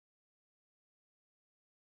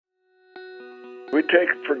we take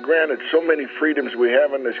for granted so many freedoms we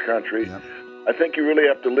have in this country. Yep. I think you really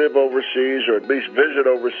have to live overseas or at least visit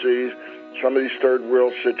overseas, some of these third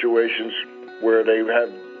world situations where they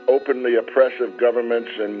have openly oppressive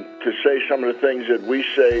governments, and to say some of the things that we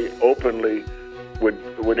say openly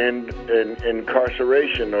would end in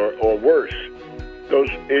incarceration or worse. Those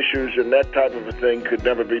issues and that type of a thing could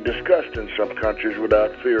never be discussed in some countries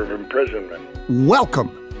without fear of imprisonment.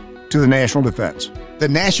 Welcome to the National Defense. The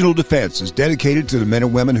National Defense is dedicated to the men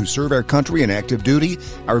and women who serve our country in active duty,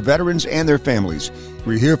 our veterans and their families.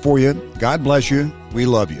 We're here for you. God bless you. We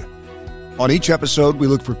love you. On each episode, we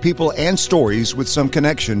look for people and stories with some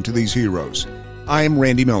connection to these heroes. I'm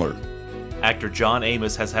Randy Miller. Actor John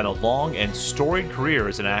Amos has had a long and storied career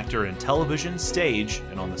as an actor in television, stage,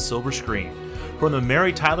 and on the silver screen. From The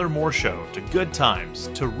Mary Tyler Moore Show, to Good Times,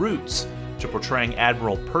 to Roots, to portraying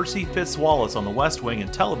Admiral Percy Fitzwallace on The West Wing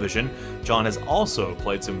and television, John has also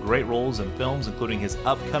played some great roles in films, including his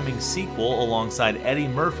upcoming sequel alongside Eddie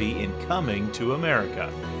Murphy in Coming to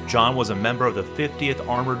America. John was a member of the 50th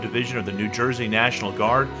Armored Division of the New Jersey National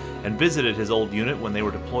Guard and visited his old unit when they were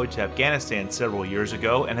deployed to Afghanistan several years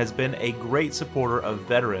ago, and has been a great supporter of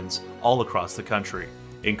veterans all across the country.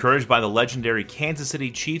 Encouraged by the legendary Kansas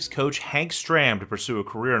City Chiefs coach Hank Stram to pursue a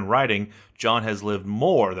career in writing, John has lived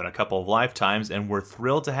more than a couple of lifetimes, and we're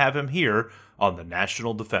thrilled to have him here on the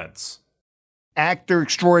National Defense. Actor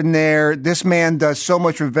extraordinaire. This man does so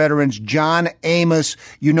much for veterans. John Amos,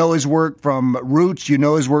 you know his work from Roots. You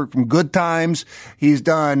know his work from Good Times. He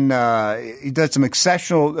does some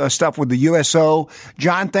exceptional stuff with the USO.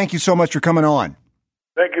 John, thank you so much for coming on.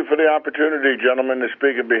 Thank you for the opportunity, gentlemen, to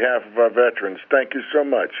speak on behalf of our veterans. Thank you so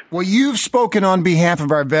much. Well, you've spoken on behalf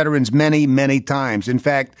of our veterans many, many times. In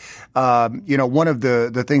fact, one of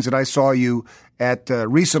the things that I saw you at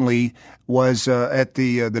recently was at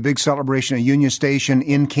the big celebration at Union Station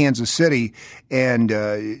in Kansas City, and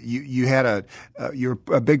you had you're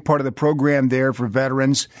a big part of the program there for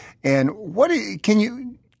veterans. And can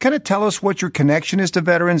you kind of tell us what your connection is to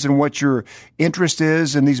veterans and what your interest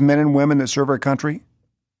is in these men and women that serve our country?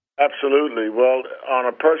 Absolutely. Well, on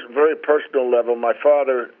a very personal level, my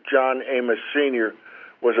father, John Amos Sr.,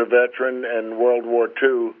 was a veteran in World War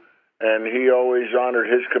II, and he always honored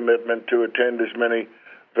his commitment to attend as many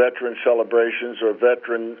veteran celebrations or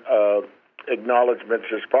veteran acknowledgments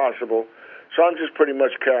as possible. So I'm just pretty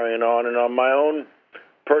much carrying on. And on my own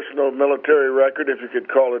personal military record, if you could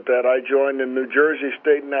call it that, I joined the New Jersey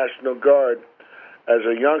State National Guard as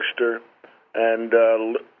a youngster, and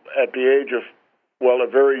at the age of a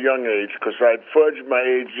very young age, because I'd fudged my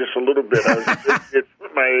age just a little bit. I was a big kid for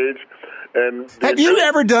my age. And have you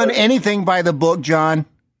ever done anything by the book, John?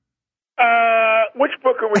 Which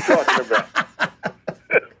book are we talking about?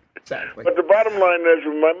 Exactly. But the bottom line is,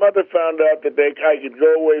 when my mother found out that I could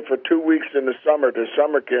go away for 2 weeks in the summer to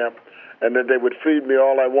summer camp, and that they would feed me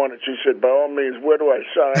all I wanted, she said, by all means, where do I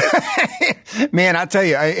sign? Man, I'll tell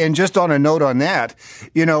you, and just on a note on that,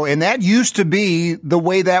 and that used to be the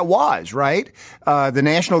way that was, right? The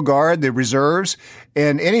National Guard, the reserves,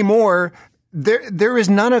 and anymore, there is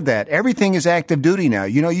none of that. Everything is active duty now.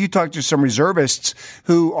 You talk to some reservists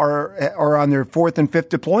who are on their 4th and 5th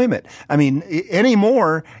deployment. I mean,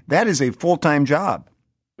 anymore, that is a full-time job.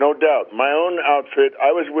 No doubt. My own outfit, I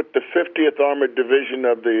was with the 50th Armored Division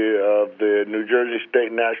of the New Jersey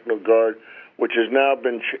State National Guard, which has now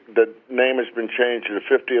the name has been changed to the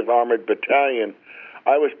 50th Armored Battalion.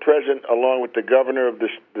 I was present along with the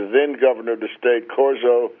then governor of the state,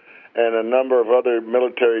 Corzo, and a number of other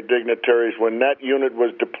military dignitaries when that unit was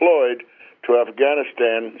deployed to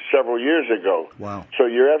Afghanistan several years ago. Wow. So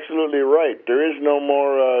you're absolutely right. There is no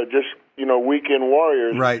more weekend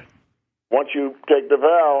warriors. Right. Once you take the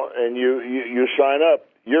vow and you sign up,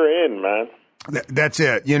 you're in, man. That's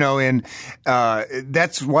it, and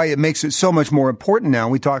that's why it makes it so much more important now.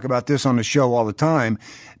 We talk about this on the show all the time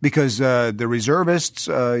because the reservists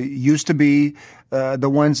used to be the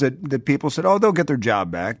ones that people said, oh, they'll get their job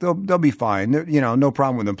back. They'll be fine. No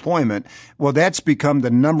problem with employment. Well, that's become the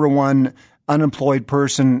number one unemployed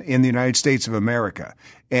person in the United States of America.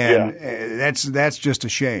 And that's just a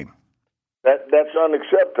shame. That's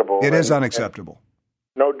unacceptable. It is unacceptable.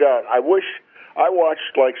 No doubt. I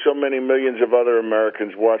watched, like so many millions of other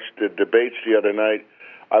Americans, watched the debates the other night.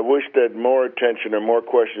 I wish that more attention and more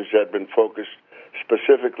questions had been focused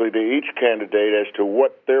specifically to each candidate as to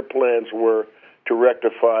what their plans were to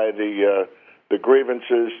rectify the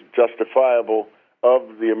grievances justifiable of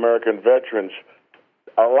the American veterans.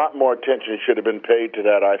 A lot more attention should have been paid to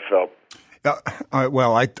that, I felt.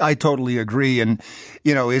 Well, I totally agree, and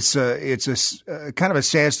it's a kind of a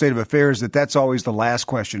sad state of affairs that's always the last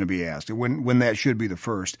question to be asked, when that should be the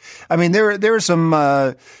first. I mean, there are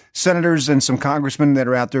some senators and some congressmen that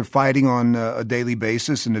are out there fighting on a daily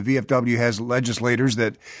basis, and the VFW has legislators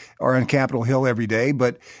that are on Capitol Hill every day.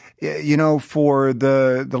 But for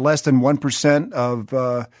the less than 1%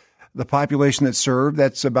 of the population that's served,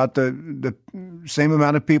 that's about the same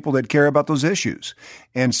amount of people that care about those issues.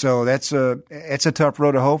 And so it's a tough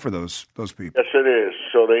road to hoe for those people. Yes, it is.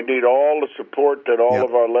 So they need all the support that all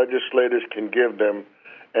of our legislators can give them,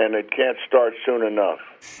 and it can't start soon enough.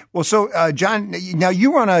 Well, so, John, now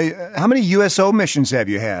you were on how many USO missions have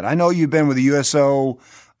you had? I know you've been with the USO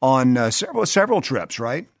on several trips,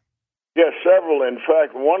 right? Yes, several. In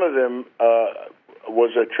fact, one of them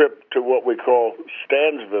was a trip to what we call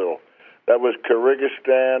Stansville. That was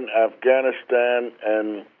Kyrgyzstan, Afghanistan,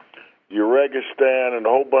 and Uzbekistan, and a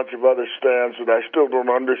whole bunch of other stands that I still don't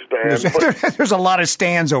understand. There's a lot of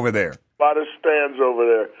stands over there. A lot of stands over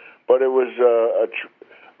there. But it was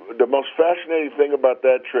the most fascinating thing about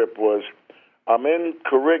that trip was I'm in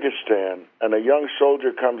Kyrgyzstan, and a young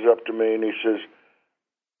soldier comes up to me, and he says,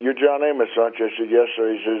 "You're John Amos, aren't you?" I said, "Yes,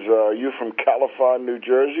 sir." He says, "Are you from Califon, New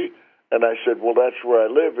Jersey?" And I said, "Well, that's where I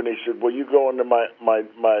live." And he said, "Well, you go into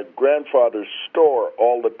my grandfather's store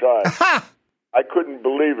all the time." I couldn't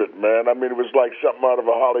believe it, man. I mean, it was like something out of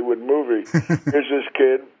a Hollywood movie. Here's this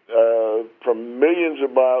kid from millions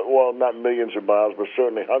of miles, well, not millions of miles, but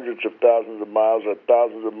certainly hundreds of thousands of miles or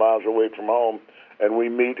thousands of miles away from home, and we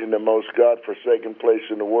meet in the most godforsaken place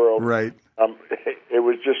in the world. Right. It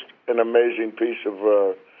was just an amazing piece of,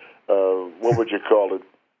 what would you call it?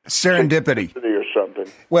 Serendipity or something.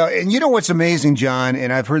 Well, and you know what's amazing, John,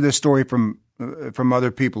 and I've heard this story from other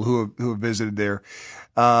people who have visited there.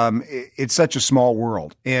 It's such a small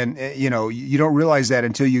world, and you don't realize that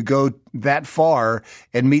until you go that far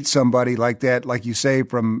and meet somebody like that, like you say,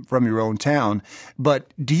 from your own town.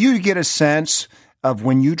 But do you get a sense of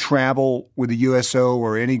when you travel with the USO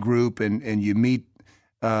or any group and you meet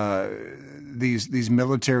these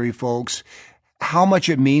military folks, how much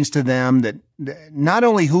it means to them that not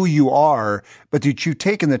only who you are, but that you've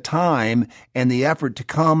taken the time and the effort to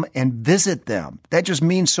come and visit them? That just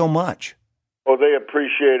means so much. Oh, they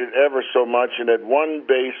appreciate it ever so much. And at one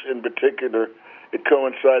base in particular, it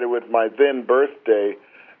coincided with my then birthday,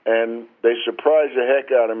 and they surprised the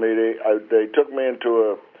heck out of me. They took me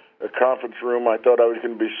into a conference room. I thought I was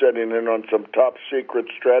going to be sitting in on some top secret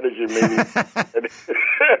strategy meeting. And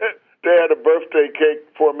they had a birthday cake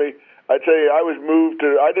for me. I tell you, I was moved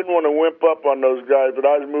to. I didn't want to wimp up on those guys, but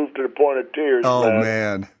I was moved to the point of tears. Oh,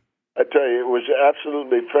 man. I tell you, it was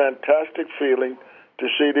absolutely fantastic feeling to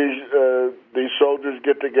see these soldiers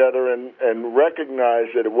get together and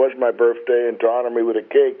recognize that it was my birthday and to honor me with a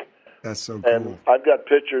cake. That's so cool. And I've got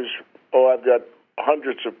pictures. I've got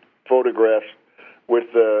hundreds of photographs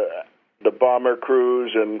with the bomber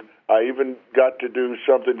crews, and I even got to do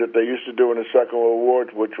something that they used to do in the Second World War,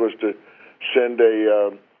 which was to send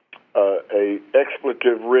a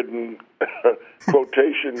expletive-ridden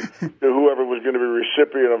quotation to whoever was going to be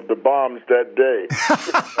recipient of the bombs that day.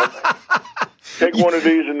 Take one of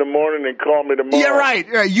these in the morning and call me tomorrow. Yeah, right.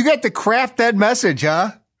 You got to craft that message,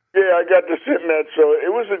 huh? Yeah, I got to sit in that, so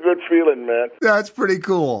it was a good feeling, man. That's pretty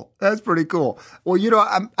cool.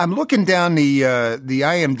 Well, I'm looking down the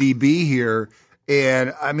IMDb here,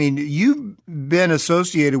 and I mean, you've been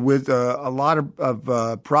associated with a lot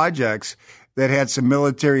of projects that had some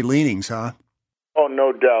military leanings, huh? Oh,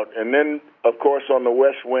 no doubt. And then, of course, on the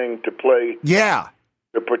West Wing to portray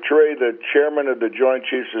the chairman of the Joint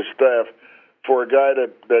Chiefs of Staff. For a guy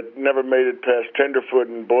that never made it past Tenderfoot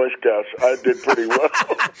and Boy Scouts, I did pretty well.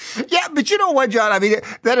 Yeah, but you know what, John? I mean,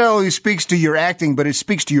 that not only speaks to your acting, but it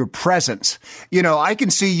speaks to your presence. I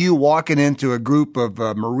can see you walking into a group of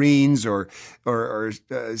Marines or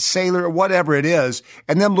sailor, or whatever it is,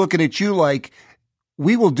 and them looking at you like,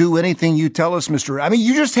 we will do anything you tell us, Mr. I mean,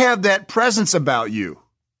 you just have that presence about you.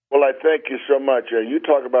 Well, I thank you so much. You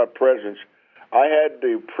talk about presence. I had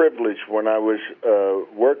the privilege when I was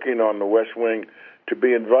working on the West Wing to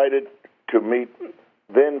be invited to meet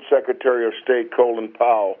then Secretary of State Colin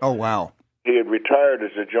Powell. Oh, wow. He had retired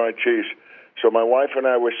as the Joint Chiefs. So my wife and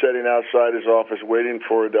I were sitting outside his office waiting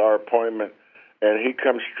for our appointment, and he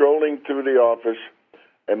comes strolling through the office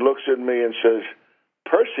and looks at me and says,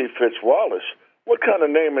 "Percy Fitzwallace, what kind of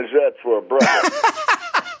name is that for a brother?"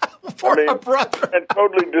 A brother. And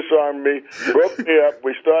totally disarmed me, broke me up.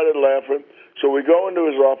 We started laughing. So we go into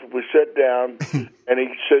his office, we sit down, and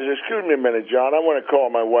he says, "Excuse me a minute, John, I want to call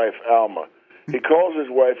my wife, Alma." He calls his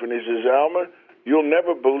wife, and he says, "Alma, you'll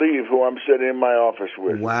never believe who I'm sitting in my office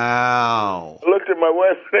with. Wow. I looked at my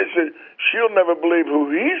wife and I said, she'll never believe who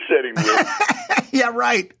he's sitting with. Yeah,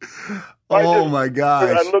 right. Oh, my gosh.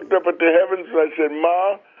 I looked up at the heavens and I said,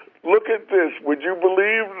 Ma, look at this. Would you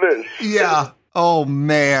believe this? Yeah. Oh,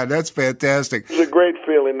 man, that's fantastic. It's a great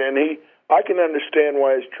feeling, and I can understand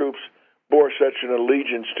why his troops bore such an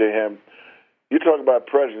allegiance to him. You talk about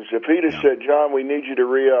presence. If he'd have said, John, we need you to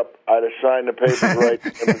re-up, I'd have signed the papers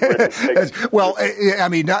right. Well, I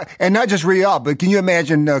mean, not just re-up, but can you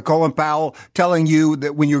imagine Colin Powell telling you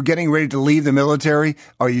that when you're getting ready to leave the military,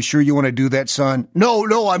 are you sure you want to do that, son?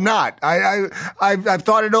 No, I'm not. I've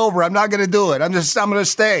thought it over. I'm not going to do it. I'm going to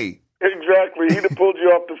stay. Exactly. He'd have pulled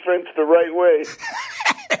you off the fence the right way.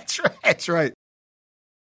 That's right.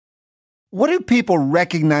 What do people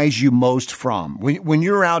recognize you most from when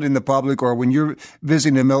you're out in the public or when you're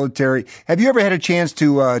visiting the military? Have you ever had a chance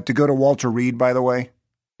to go to Walter Reed, by the way?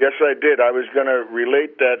 Yes, I did. I was going to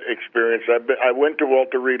relate that experience. I went to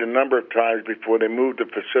Walter Reed a number of times before they moved the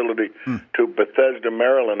facility to Bethesda,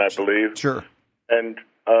 Maryland, I believe. Sure. And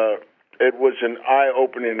it was an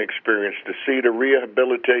eye-opening experience to see the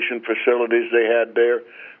rehabilitation facilities they had there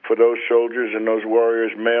for those soldiers and those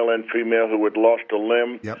warriors, male and female, who had lost a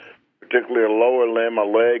limb. Yep. Particularly a lower limb, a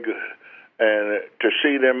leg, and to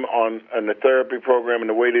see them on the therapy program and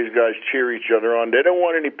the way these guys cheer each other on. They don't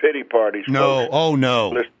want any pity parties. No, folks. no.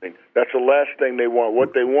 Listening. That's the last thing they want.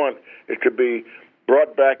 What they want is to be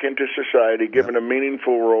brought back into society, given a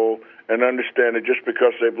meaningful role, and understand that just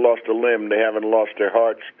because they've lost a limb, they haven't lost their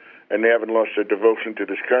hearts and they haven't lost their devotion to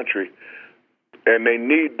this country. And they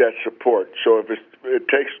need that support. So if it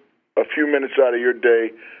takes a few minutes out of your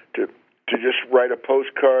day to just write a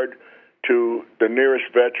postcard to the nearest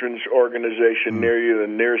veterans organization near you,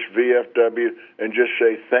 the nearest VFW, and just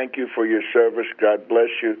say thank you for your service. God bless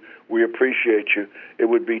you. We appreciate you. It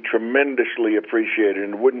would be tremendously appreciated,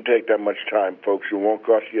 and it wouldn't take that much time, folks. It won't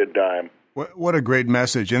cost you a dime. What a great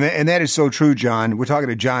message. And that is so true, John. We're talking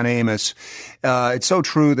to John Amos. It's so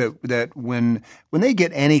true that when they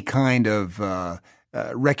get any kind of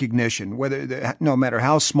recognition, no matter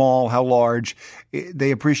how small, how large,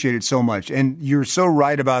 they appreciate it so much. And you're so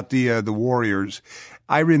right about the Warriors.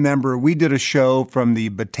 I remember we did a show from the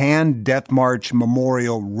Bataan Death March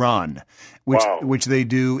Memorial Run, which they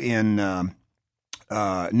do in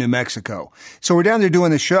New Mexico. So we're down there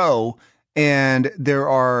doing the show, and there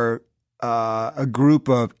are a group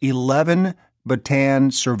of 11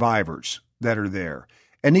 Bataan survivors that are there.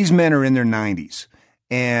 And these men are in their 90s.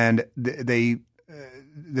 And the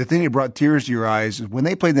thing that brought tears to your eyes is when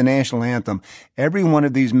they played the national anthem, every one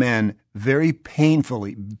of these men very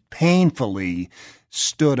painfully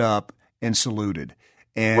stood up and saluted.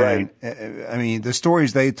 And right. I mean, the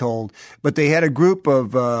stories they told, but they had a group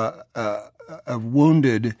of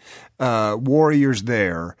wounded warriors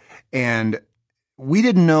there, and we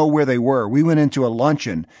didn't know where they were. We went into a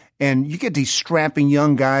luncheon, and you get these strapping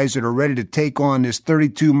young guys that are ready to take on this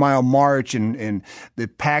 32-mile march and the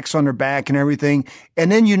packs on their back and everything.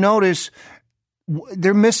 And then you notice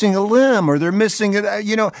they're missing a limb or they're missing,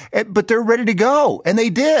 but they're ready to go. And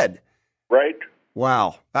they did. Right.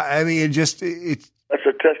 Wow. I mean, it's that's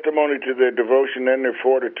a testimony to their devotion and their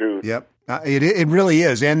fortitude. Yep. It really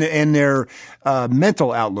is, and their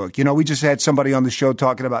mental outlook. We just had somebody on the show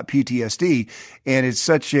talking about PTSD, and it's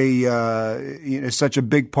such a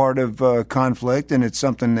big part of conflict, and it's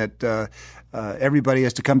something that everybody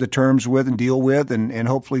has to come to terms with and deal with, and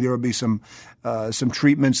hopefully there will be some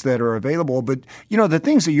treatments that are available. But the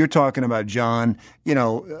things that you're talking about, John, a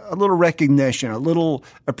little recognition, a little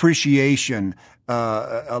appreciation.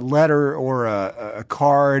 A letter or a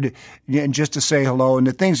card, and just to say hello, and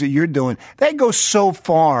the things that you're doing, that goes so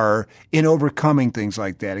far in overcoming things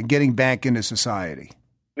like that and getting back into society.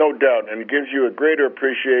 No doubt, and it gives you a greater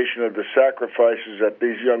appreciation of the sacrifices that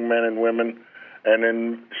these young men and women, and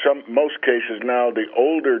in most cases now, the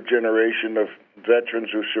older generation of veterans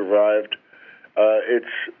who survived,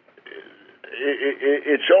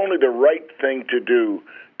 it's only the right thing to do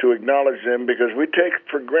to acknowledge them, because we take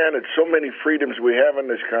for granted so many freedoms we have in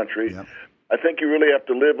this country. Yep. I think you really have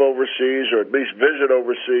to live overseas, or at least visit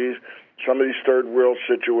overseas, some of these third world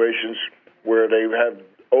situations where they have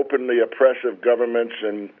openly oppressive governments,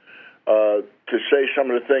 and to say some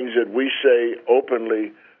of the things that we say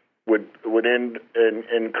openly would end in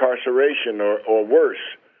incarceration or worse.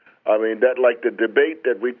 I mean, that, like the debate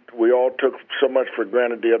that we all took so much for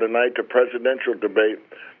granted the other night, the presidential debate,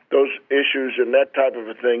 those issues and that type of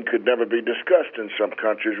a thing could never be discussed in some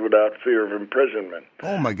countries without fear of imprisonment.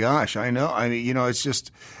 Oh my gosh, I know. I mean, it's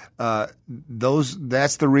just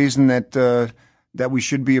that's the reason that that we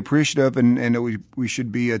should be appreciative and that we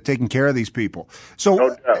should be taking care of these people. So,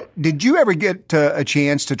 No doubt. Did you ever get a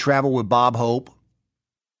chance to travel with Bob Hope?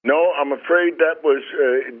 No, I'm afraid that was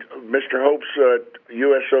Mr. Hope's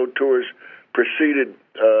USO tours preceded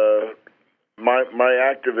my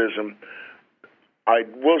activism. I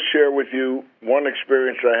will share with you one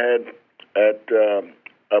experience I had at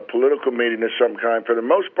a political meeting of some kind. For the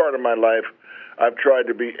most part of my life, I've tried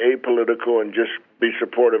to be apolitical and just be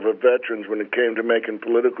supportive of veterans when it came to making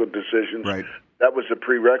political decisions. Right. That was a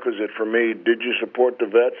prerequisite for me. Did you support the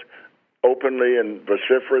vets openly and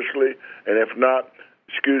vociferously? And if not,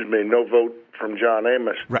 excuse me, no vote from John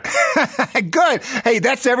Amos. Right. Good. Hey,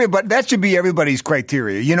 that's everybody. That should be everybody's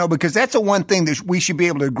criteria, because that's the one thing that we should be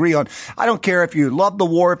able to agree on. I don't care if you love the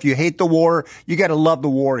war, if you hate the war, you got to love the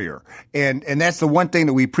warrior. And that's the one thing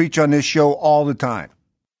that we preach on this show all the time.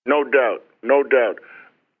 No doubt. No doubt.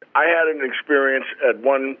 I had an experience at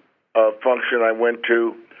one function I went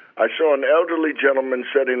to. I saw an elderly gentleman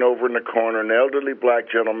sitting over in the corner, an elderly black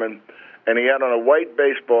gentleman, and he had on a white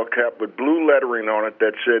baseball cap with blue lettering on it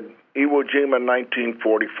that said Iwo Jima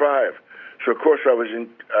 1945. So, of course, I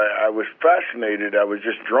was fascinated. I was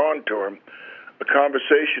just drawn to him. A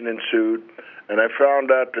conversation ensued, and I found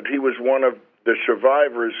out that he was one of the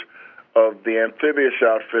survivors of the amphibious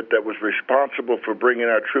outfit that was responsible for bringing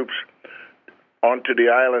our troops onto the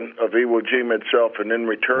island of Iwo Jima itself and then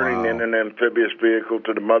returning in an amphibious vehicle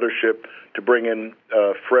to the mothership to bring in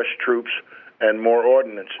fresh troops and more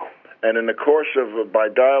ordnance. And in the course of my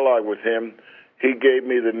dialogue with him, he gave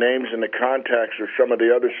me the names and the contacts of some of the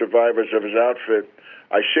other survivors of his outfit.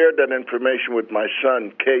 I shared that information with my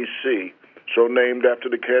son, KC, so named after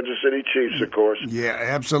the Kansas City Chiefs, of course. Yeah,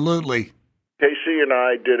 absolutely. KC and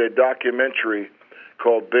I did a documentary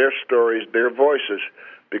called Their Stories, Their Voices,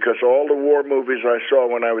 because all the war movies I saw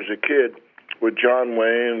when I was a kid with John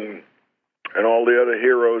Wayne and all the other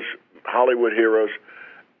heroes, Hollywood heroes,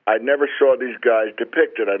 I never saw these guys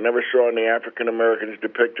depicted. I never saw any African Americans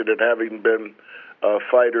depicted as having been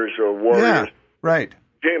fighters or warriors. Yeah, right.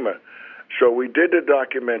 Jima. So we did the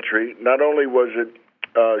documentary. Not only was it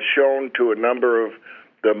shown to a number of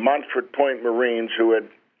the Montford Point Marines who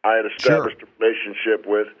I had established a relationship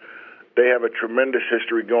with. They have a tremendous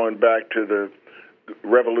history going back to the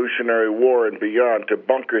Revolutionary War and beyond, to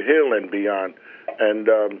Bunker Hill and beyond. And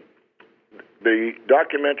the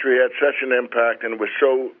documentary had such an impact and was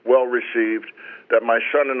so well received that my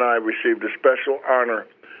son and I received a special honor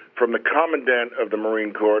from the Commandant of the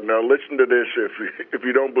Marine Corps. Now listen to this if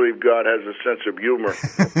you don't believe God has a sense of humor.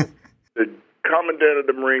 The Commandant of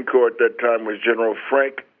the Marine Corps at that time was General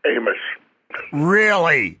Frank Amos.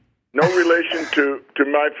 Really? No relation to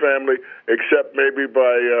my family, except maybe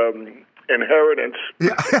by inheritance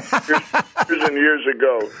years and years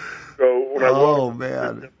ago. So when I walked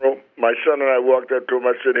up to the General, my son and I walked up to him.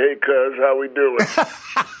 I said, "Hey, cuz, how we doing?"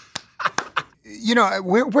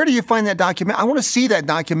 Where do you find that document? I want to see that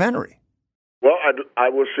documentary. Well, I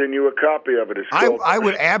will send you a copy of it. I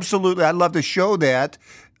would absolutely. I'd love to show that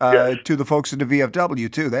Yes. to the folks at the VFW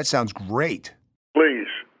too. That sounds great. Please.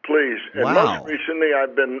 And most recently,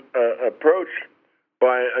 I've been approached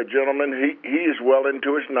by a gentleman. He is well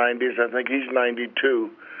into his 90s. I think he's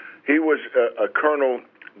 92. He was a Colonel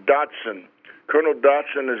Dotson. Colonel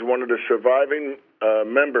Dotson is one of the surviving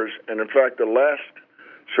members, and in fact, the last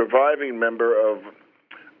surviving member of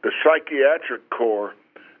the Psychiatric Corps,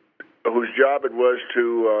 whose job it was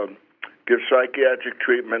to give psychiatric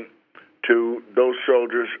treatment to those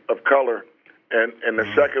soldiers of color in the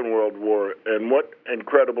Second World War. And what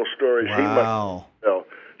incredible stories he must tell.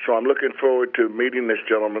 So I'm looking forward to meeting this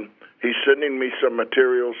gentleman. He's sending me some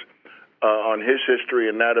materials on his history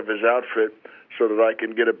and that of his outfit so that I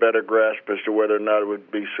can get a better grasp as to whether or not it would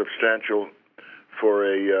be substantial for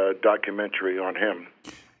a documentary on him.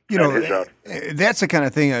 That's the kind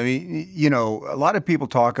of thing. I mean, a lot of people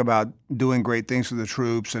talk about doing great things for the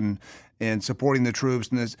troops and supporting the troops.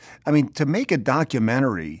 And this, I mean, to make a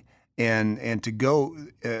documentary and to go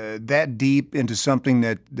that deep into something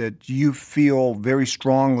that you feel very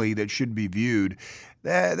strongly that should be viewed,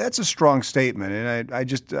 that's a strong statement. And I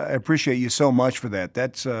appreciate you so much for that.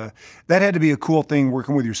 That had to be a cool thing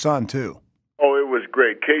working with your son too. Oh, it was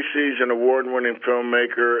great. Casey's an award-winning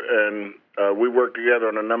filmmaker, and we worked together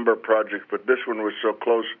on a number of projects, but this one was so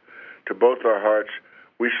close to both our hearts.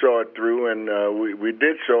 We saw it through, and we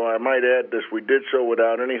did so. I might add this: we did so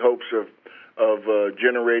without any hopes of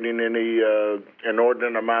generating any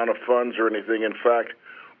inordinate amount of funds or anything. In fact,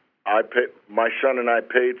 my son and I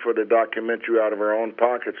paid for the documentary out of our own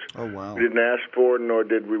pockets. Oh, wow. We didn't ask for it, nor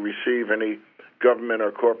did we receive any government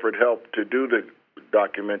or corporate help to do the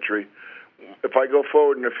documentary. if I go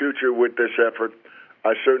forward in the future with this effort,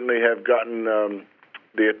 I certainly have gotten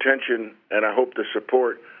the attention and I hope the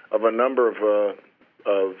support of a number of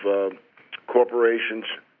corporations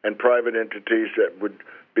and private entities that would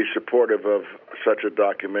be supportive of such a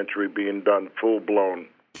documentary being done full blown.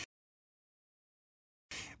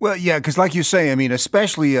 Well, yeah, because like you say, I mean,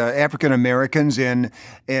 especially African Americans, and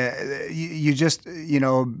you just,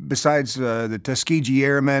 besides the Tuskegee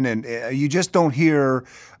Airmen, and you just don't hear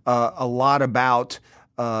a lot about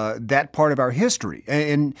that part of our history.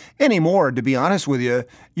 And anymore, to be honest with you,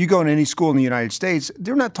 you go in any school in the United States,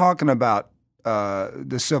 they're not talking about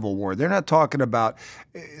the Civil War. They're not talking about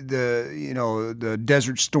the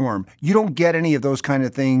Desert Storm. You don't get any of those kind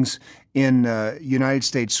of things in United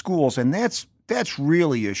States schools, and that's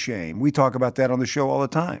really a shame. We talk about that on the show all the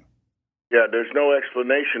time. Yeah, there's no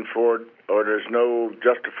explanation for it, or there's no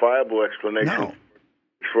justifiable explanation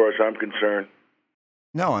as far as I'm concerned.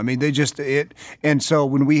 No, I mean, and so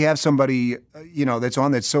when we have somebody,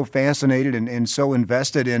 that's so fascinated and so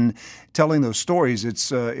invested in telling those stories,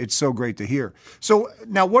 it's so great to hear. So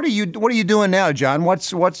now, what are you doing now, John?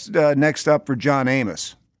 What's next up for John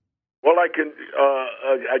Amos? Well, I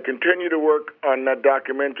continue to work on that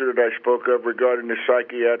documentary that I spoke of regarding the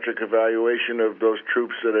psychiatric evaluation of those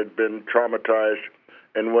troops that had been traumatized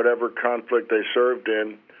in whatever conflict they served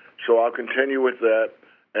in. So I'll continue with that,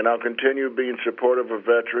 and I'll continue being supportive of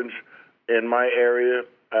veterans in my area.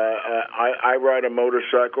 I ride a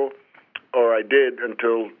motorcycle, or I did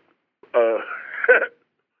until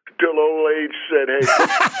old age said,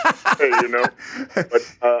 hey, But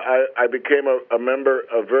I became a member,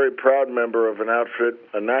 a very proud member of a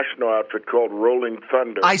national outfit called Rolling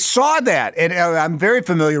Thunder. I saw that, and I'm very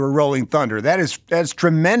familiar with Rolling Thunder. That's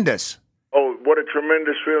tremendous. Oh, what a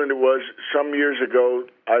tremendous feeling it was. Some years ago,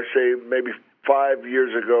 I say maybe 5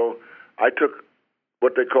 years ago, I took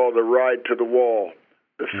what they call the Ride to the Wall.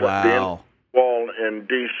 The wall in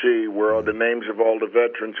D.C., where all the names of all the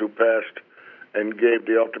veterans who passed and gave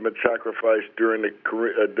the ultimate sacrifice during the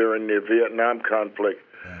Vietnam conflict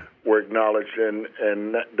were acknowledged. And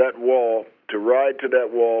that wall, to ride to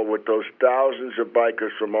that wall with those thousands of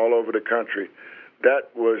bikers from all over the country,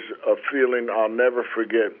 that was a feeling I'll never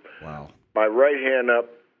forget. Wow. My right hand up,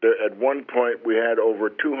 at one point we had over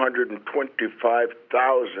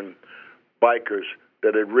 225,000 bikers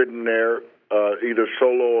that had ridden there, either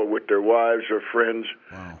solo or with their wives or friends.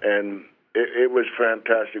 Wow. And it was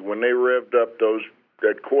fantastic. When they revved up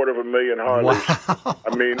that 250,000 Harleys, wow.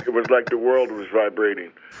 I mean, it was like the world was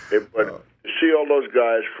vibrating. But to see all those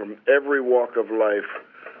guys from every walk of life,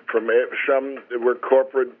 some were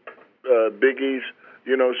corporate biggies,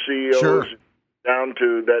 CEOs, sure, down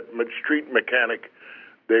to that street mechanic.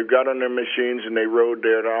 They got on their machines and they rode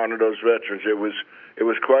there to honor those veterans. It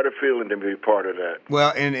was quite a feeling to be part of that.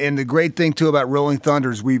 Well, and the great thing too about Rolling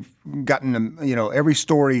Thunder is we've gotten every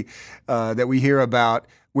story that we hear about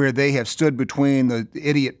where they have stood between the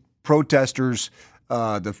idiot protesters,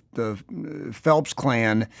 the Phelps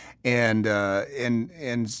clan, and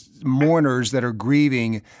mourners that are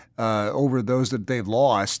grieving over those that they've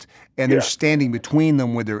lost, and they're standing between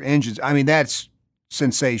them with their engines. I mean, that's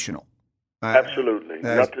sensational. Absolutely.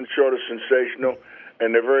 Nothing short of sensational.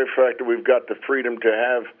 And the very fact that we've got the freedom to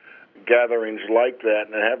have gatherings like that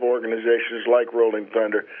and have organizations like Rolling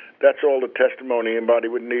Thunder, that's all the testimony anybody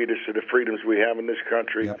would need as to the freedoms we have in this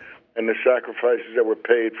country and the sacrifices that were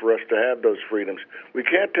paid for us to have those freedoms. We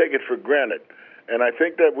can't take it for granted. And I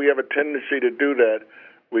think that we have a tendency to do that.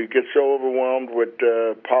 We get so overwhelmed with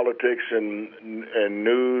politics and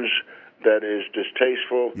news that is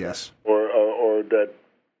distasteful or that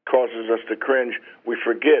causes us to cringe. We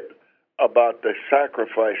forget about the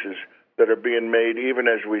sacrifices that are being made even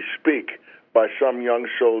as we speak by some young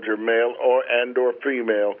soldier, male or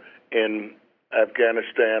female, in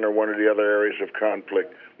Afghanistan or one of the other areas of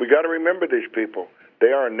conflict. We got to remember these people. They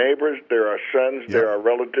are our neighbors, they're our sons, they're our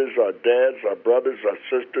relatives, our dads, our brothers, our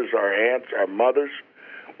sisters, our aunts, our mothers.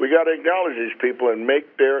 We got to acknowledge these people and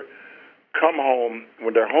make their come home,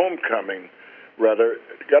 when their homecoming, rather,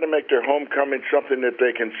 got to make their homecoming something that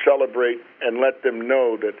they can celebrate and let them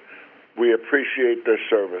know that we appreciate their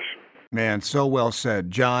service. Man, so well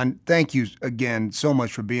said. John, thank you again so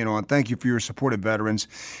much for being on. Thank you for your support of veterans.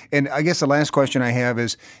 And I guess the last question I have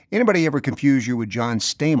is, anybody ever confuse you with John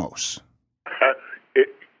Stamos?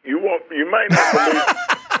 You might not believe.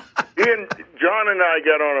 John and I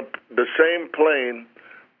got on the same plane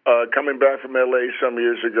coming back from L.A. some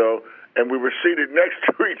years ago, and we were seated next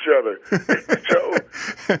to each other. So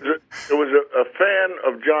there was a fan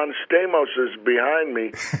of John Stamos's behind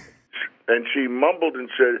me, and she mumbled and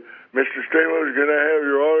said, Mr. Stamos, can I have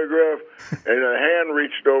your autograph? And a hand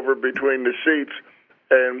reached over between the seats,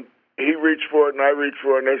 and he reached for it, and I reached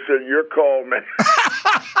for it, and I said, "Your call, man."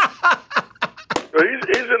 So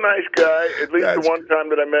he's a nice guy. At least the one time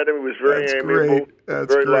that I met him, he was very amiable,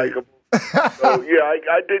 very likable. So, yeah,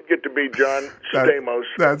 I did get to meet John Stamos.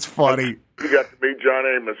 That's funny. You got to meet John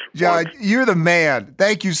Amos. John, you're the man.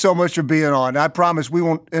 Thank you so much for being on. I promise we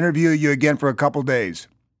won't interview you again for a couple days.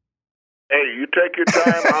 Hey, you take your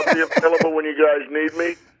time. I'll be available when you guys need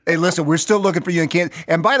me. Hey, listen, we're still looking for you in Kansas.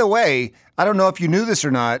 And by the way, I don't know if you knew this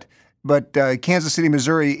or not, but Kansas City,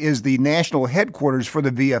 Missouri is the national headquarters for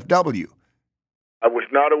the VFW. I was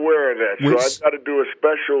not aware of that, so I've got to do a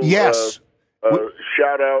special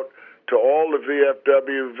shout out to all the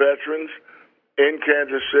VFW veterans in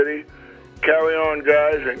Kansas City. Carry on,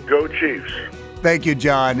 guys, and go Chiefs. Thank you,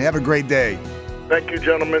 John. Have a great day. Thank you,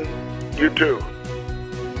 gentlemen. You too.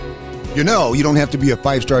 You know, you don't have to be a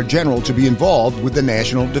five-star general to be involved with the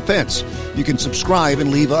national defense. You can subscribe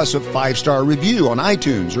and leave us a 5-star review on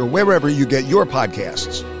iTunes or wherever you get your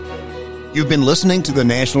podcasts. You've been listening to The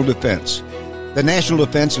National Defense. The National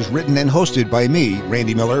Defense is written and hosted by me,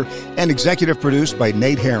 Randy Miller, and executive produced by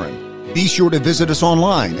Nate Herron. Be sure to visit us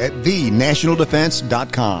online at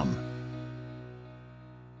thenationaldefense.com.